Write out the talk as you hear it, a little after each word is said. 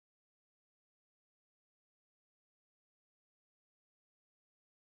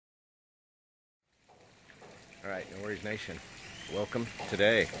All right, No Worries Nation, welcome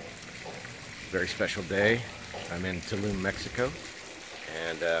today. Very special day. I'm in Tulum, Mexico,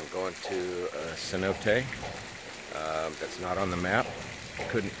 and I'm going to a cenote that's not on the map. I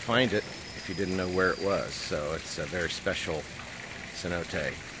couldn't find it if you didn't know where it was, so it's a very special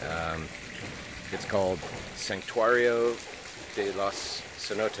cenote. It's called Santuario de los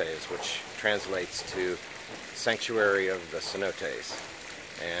Cenotes, which translates to Sanctuary of the Cenotes.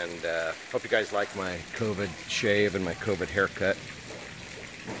 And hope you guys like my COVID shave and my COVID haircut.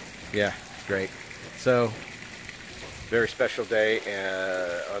 Yeah, great. So, very special day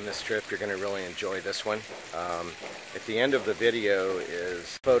on this trip. You're going to really enjoy this one. At the end of the video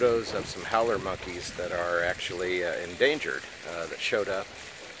is photos of some howler monkeys that are actually endangered that showed up.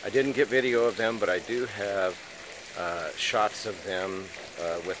 I didn't get video of them, but I do have shots of them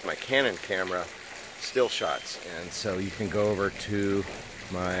with my Canon camera, still shots. And so you can go over to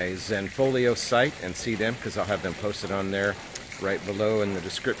my Zenfolio site and see them, because I'll have them posted on there right below in the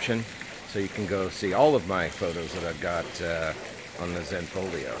description, so you can go see all of my photos that I've got on the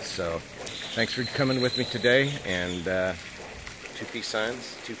Zenfolio. So thanks for coming with me today, and 2 peace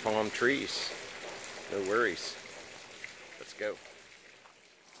signs, 2 palm trees, no worries. Let's go.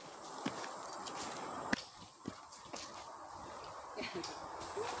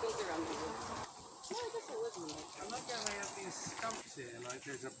 I like how they have these stumps here, like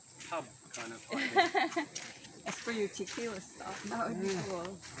there's a pub kind of thing. That's for your tequila stuff. That would be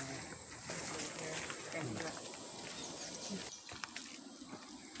cool.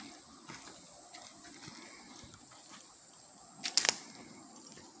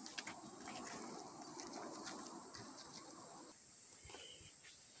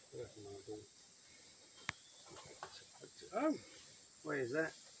 Oh, where is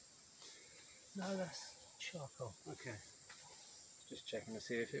that? No, that's charcoal. Okay. Just checking to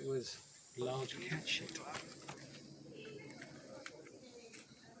see if it was large cat shit.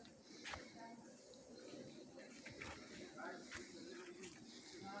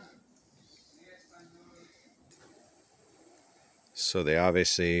 So they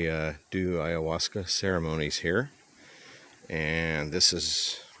obviously do ayahuasca ceremonies here, and this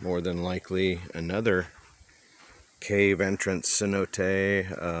is more than likely another cave entrance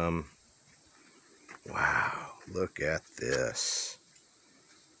cenote. Wow, look at this.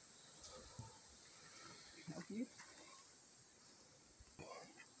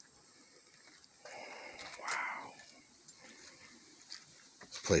 Wow.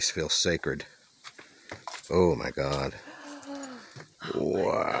 This place feels sacred. Oh my God.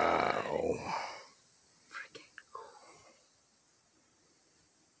 Wow. Freaking cool.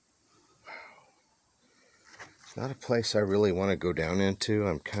 It's not a place I really want to go down into.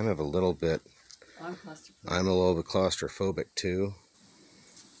 I'm kind of a little bit... I'm a little bit claustrophobic too.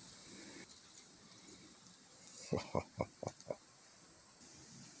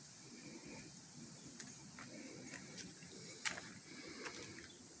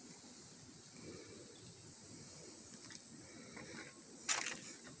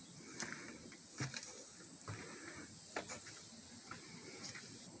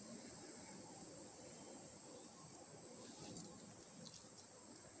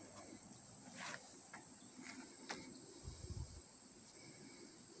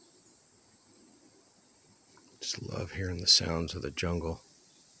 Just love hearing the sounds of the jungle.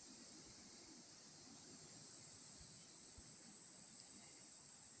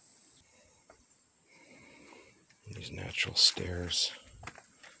 These natural stairs.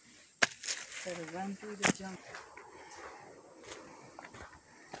 So to run through the jungle.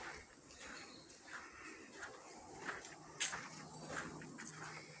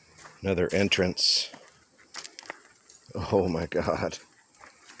 Another entrance. Oh my God.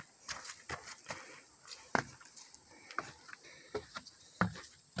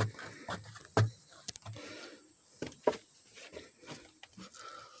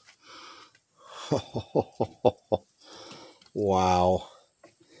 Wow.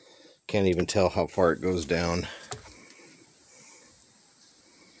 Can't even tell how far it goes down.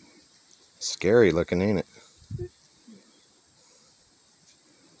 Scary looking, ain't it?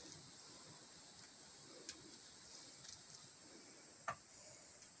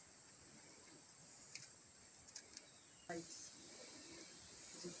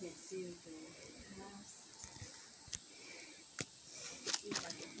 You can't see the house.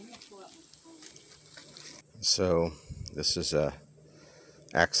 So this is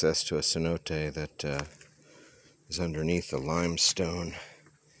access to a cenote that is underneath the limestone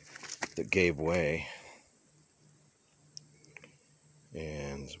that gave way,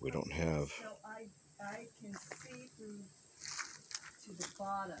 and we don't have... So I can see through to the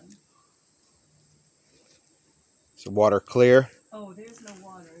bottom. Is the water clear? Oh, there's no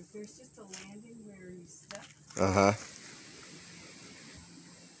water. There's just a landing where you step. Uh-huh.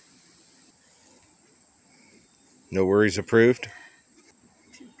 No worries approved?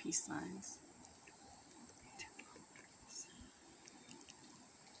 2 peace signs.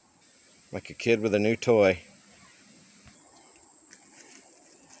 Like a kid with a new toy.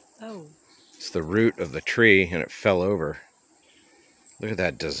 Oh. It's the root of the tree and it fell over. Look at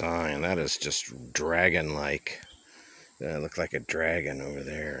that design. That is just dragon-like. It looked like a dragon over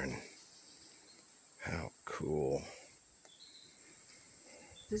there. And how cool.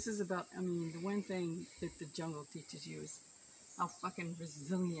 This is about, I mean, the one thing that the jungle teaches you is how fucking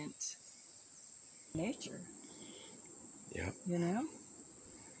resilient nature. Yep. You know?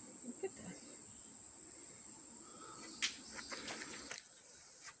 Look at that.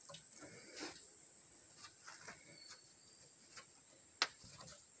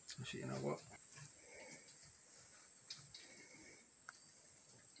 Actually, you know what?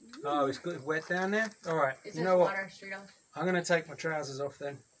 Oh, it's good. Wet down there? Alright, you know what? I'm going to take my trousers off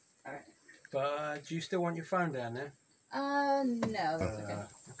then. Alright. But do you still want your phone down there? No, that's okay.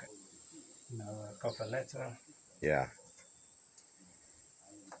 Okay. No, cover letter. Yeah.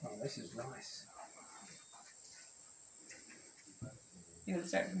 Oh, this is nice. You want to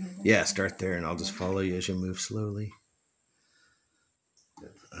start from here? Yeah, start there and I'll just follow you as you move slowly.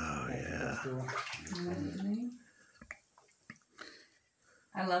 Oh, yeah.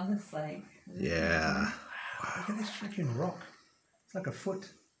 I love this lake. Yeah. Look at this freaking rock. It's like a foot.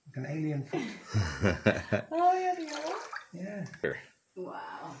 Like an alien foot. Oh, yeah, the rock? Yeah.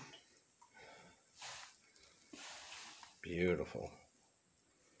 Wow. Beautiful.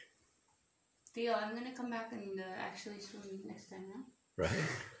 Theo, I'm gonna come back and actually swim next time now. Right?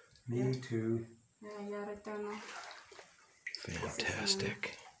 Me too. Yeah, yeah, right there now.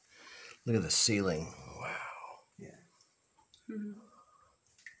 Fantastic. Look at the ceiling. Wow. Yeah. Mm-hmm.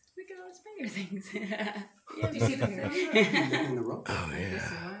 Look at all those finger things. Yeah, you see the thing? Licking the rock. Oh,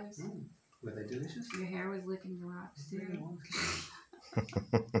 yeah. Mm. Were they delicious? Your hair was licking the rocks too.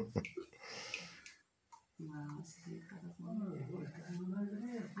 Wow, this is incredible.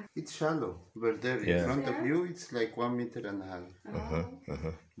 It's shallow. We're there Yeah. in front of you. It's like 1.5 meters.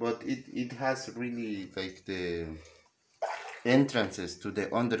 But it has really like the entrances to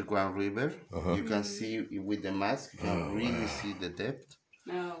the underground river. You can see with the mask. You can really see the depth,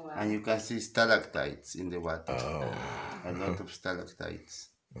 Oh, wow. and you can see stalactites in the water. A lot of stalactites.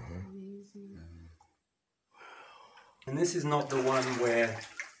 And this is not the one where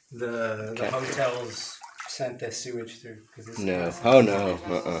the hotels sent their sewage through. This No. Oh, no.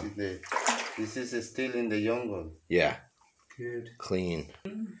 This is still in the jungle. Yeah. Good. Clean.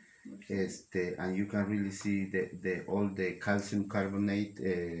 And you can really see all the calcium carbonate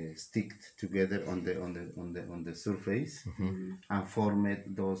sticked together on the surface and formed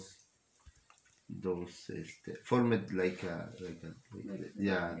those formed like a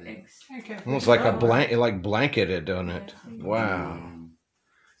yeah. Almost like a blanketed on it. Wow.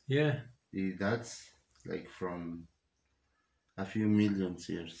 Yeah. That's like from a few million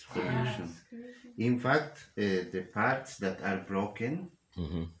years formation. In fact, the parts that are broken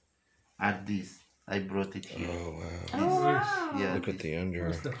are these. I brought it here. Oh, wow. Oh, wow. Yeah. Look at the under.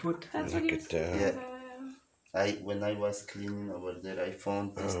 What's the foot? That's what Look he at was that. Yeah. When I was cleaning over there, I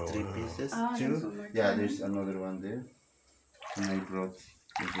found these 3 pieces Oh, there's too. one more Yeah, too. there's another one there, and I brought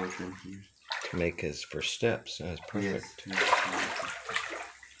them here. To make his first steps. That's perfect.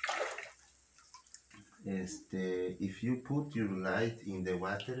 Yes. If you put your light in the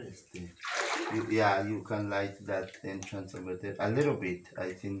water, you can light that entrance over there a little bit.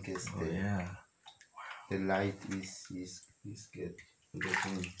 I think Oh, yeah. the light is good.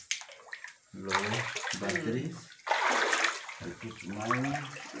 Getting low batteries. I put mine.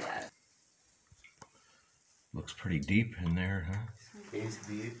 Yeah. Looks pretty deep in there, huh? It's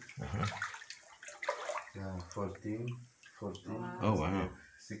deep. Yeah, 14. Oh, wow.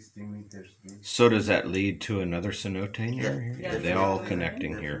 60 meters deep. So does that lead to another cenote here? Yeah. They all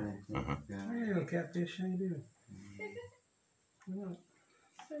connecting here. Definitely. Yeah. Hey, little catfish, how you doing? What?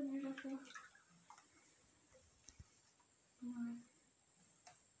 So beautiful.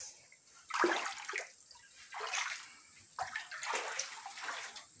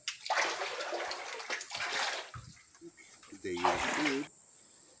 They use food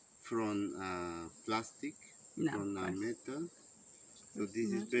from plastic, No, from of course. metal. So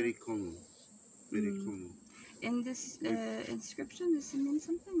this is very common. Very common. In this inscription, does it mean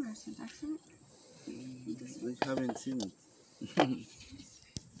something or is it an accident? I haven't seen it.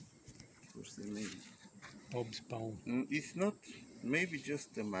 What's the name? Bob's bone. It's not, maybe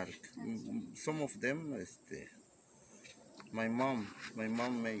just a mark. Some of them, My mom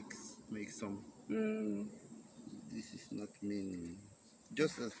makes some. This is not mean,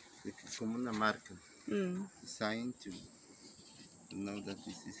 just as como una marca, sign to know that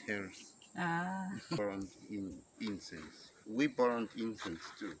this is hers. Burned in incense. We burned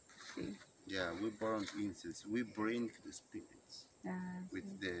incense too. Yeah, we burned incense. We bring the spirits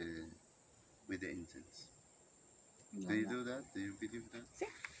with the incense. Do you do that? Do you believe that?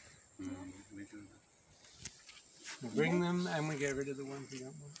 We do that. We bring them and we get rid of the ones we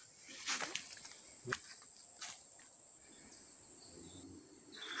don't want.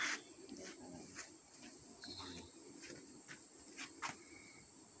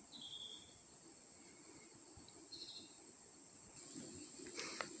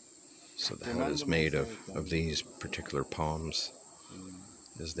 So the hut is made of these particular palms.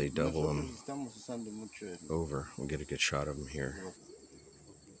 As they double them over, we'll get a good shot of them here.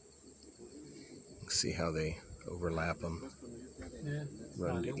 See how they overlap them. Yeah.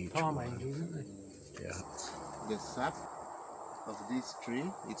 Run to each palm one. angels, isn't it? Yeah. The sap of this tree,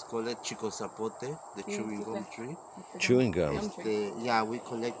 it's called a chico zapote, the chewing gum tree. Chewing gum. Yeah, we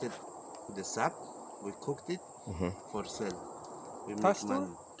collected the sap, we cooked it for sale. We make Pastor,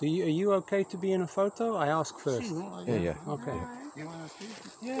 money. are you okay to be in a photo? I ask first. Yeah. Okay. You want to see?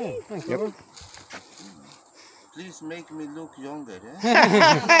 Yeah, thank you. Please make me look younger.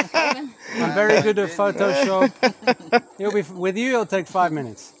 I'm very good at Photoshop. He'll be with you. It'll take 5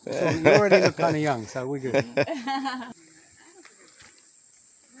 minutes. So you already look kind of young, so we're good. Yeah, I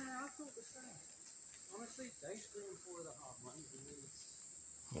thought the same. Honestly, they scream 4.5 months.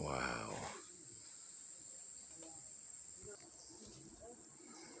 Wow.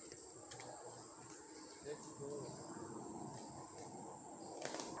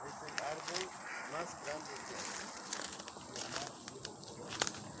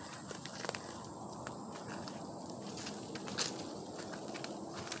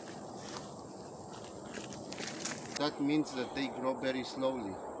 That means that they grow very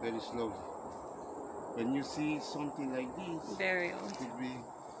slowly, very slowly. When you see something like this, Very old. it could be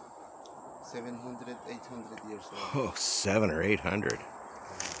 700, 800 years old. Oh, 700 or 800.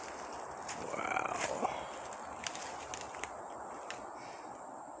 Wow.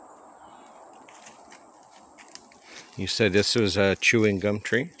 You said this was a chewing gum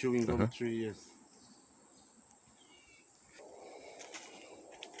tree? Chewing gum tree, yes.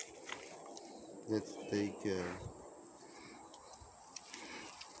 Let's take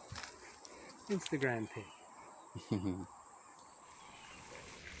Instagram pic.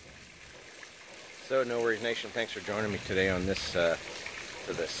 So, No Worries Nation, thanks for joining me today on this,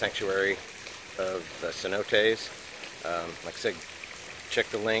 for the sanctuary of the cenotes. Like I said, check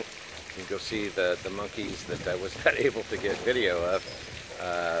the link. You can go see the monkeys that I was not able to get video of,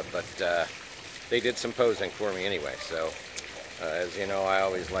 but they did some posing for me anyway. So, as you know, I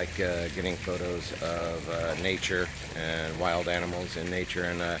always like getting photos of nature and wild animals in nature,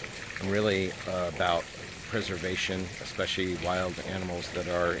 and I'm really about preservation, especially wild animals that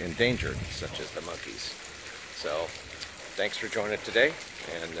are endangered, such as the monkeys. So, thanks for joining today,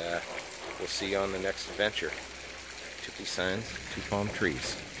 and we'll see you on the next adventure. 2 peace signs, 2 palm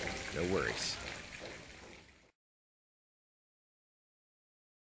trees. No worries.